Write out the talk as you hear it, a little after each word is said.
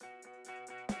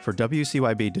For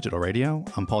WCYB Digital Radio,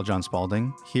 I'm Paul John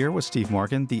Spaulding, here with Steve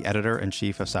Morgan, the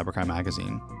editor-in-chief of Cybercrime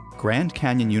magazine. Grand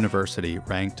Canyon University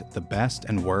ranked the best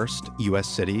and worst U.S.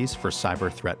 cities for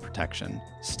cyber threat protection.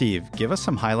 Steve, give us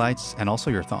some highlights and also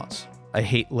your thoughts. I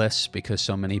hate lists because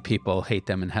so many people hate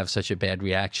them and have such a bad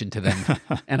reaction to them.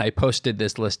 And I posted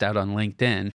this list out on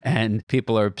LinkedIn, and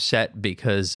people are upset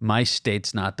because my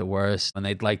state's not the worst and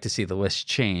they'd like to see the list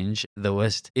change. The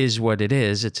list is what it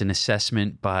is. It's an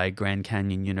assessment by Grand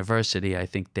Canyon University. I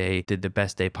think they did the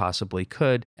best they possibly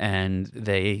could. And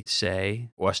they say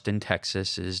Austin,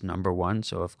 Texas is number one.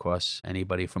 So, of course,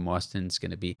 anybody from Austin is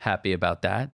going to be happy about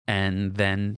that. And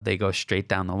then they go straight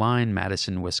down the line.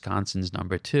 Madison, Wisconsin's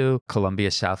number two.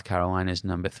 Columbia, South Carolina is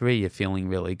number three. You're feeling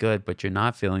really good, but you're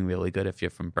not feeling really good if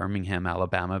you're from Birmingham,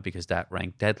 Alabama, because that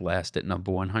ranked dead last at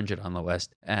number 100 on the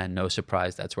list. And no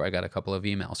surprise, that's where I got a couple of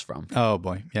emails from. Oh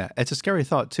boy. Yeah. It's a scary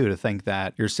thought too, to think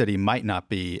that your city might not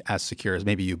be as secure as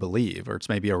maybe you believe, or it's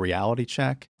maybe a reality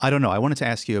check. I don't know. I wanted to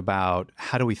ask you about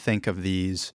how do we think of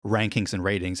these rankings and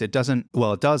ratings? It does,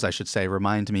 I should say,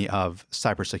 remind me of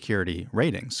cybersecurity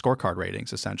ratings, scorecard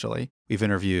ratings, essentially. We've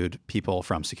interviewed people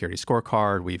from Security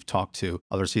Scorecard. We've talked to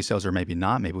other CISOs, or maybe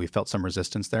not. Maybe we felt some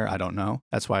resistance there. I don't know.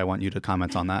 That's why I want you to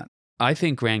comment on that. I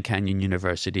think Grand Canyon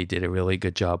University did a really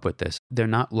good job with this. They're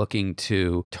not looking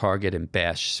to target and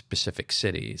bash specific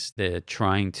cities. They're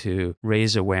trying to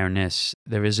raise awareness.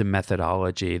 There is a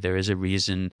methodology. There is a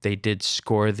reason they did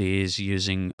score these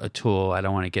using a tool. I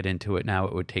don't want to get into it now.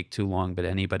 It would take too long, but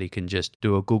anybody can just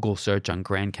do a Google search on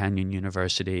Grand Canyon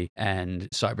University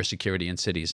and cybersecurity in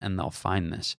cities, and they'll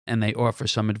find this. And they offer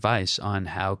some advice on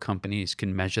how companies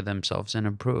can measure themselves and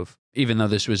improve. Even though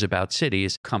this was about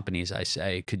cities, companies, I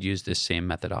say, could use this same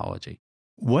methodology.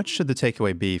 What should the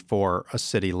takeaway be for a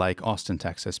city like Austin,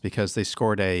 Texas? Because they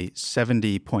scored a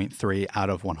 70.3 out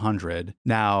of 100.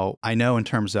 Now, I know in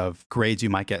terms of grades you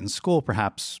might get in school,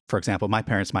 perhaps, for example, my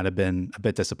parents might have been a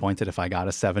bit disappointed if I got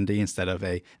a 70 instead of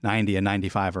a 90, a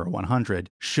 95, or a 100.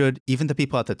 Should even the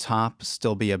people at the top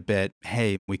still be a bit,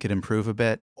 hey, we could improve a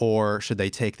bit? Or should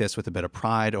they take this with a bit of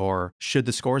pride? Or should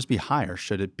the scores be higher?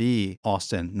 Should it be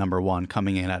Austin, number one,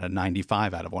 coming in at a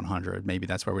 95 out of 100? Maybe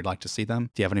that's where we'd like to see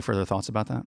them. Do you have any further thoughts about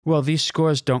that? Well, these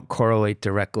scores don't correlate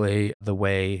directly the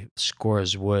way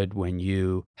scores would when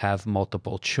you have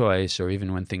multiple choice, or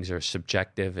even when things are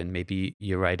subjective and maybe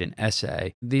you write an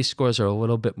essay. These scores are a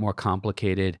little bit more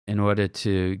complicated. In order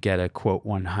to get a quote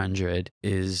 100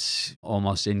 is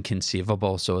almost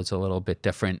inconceivable. So it's a little bit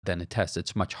different than a test.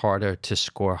 It's much harder to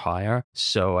score higher.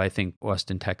 So I think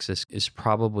Austin, Texas is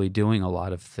probably doing a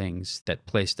lot of things that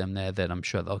place them there that I'm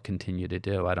sure they'll continue to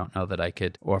do. I don't know that I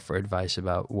could offer advice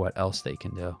about what else they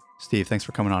can do. Steve, thanks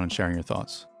for coming on and sharing your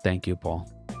thoughts. Thank you,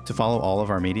 Paul. To follow all of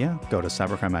our media, go to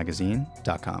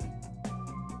cybercrimemagazine.com.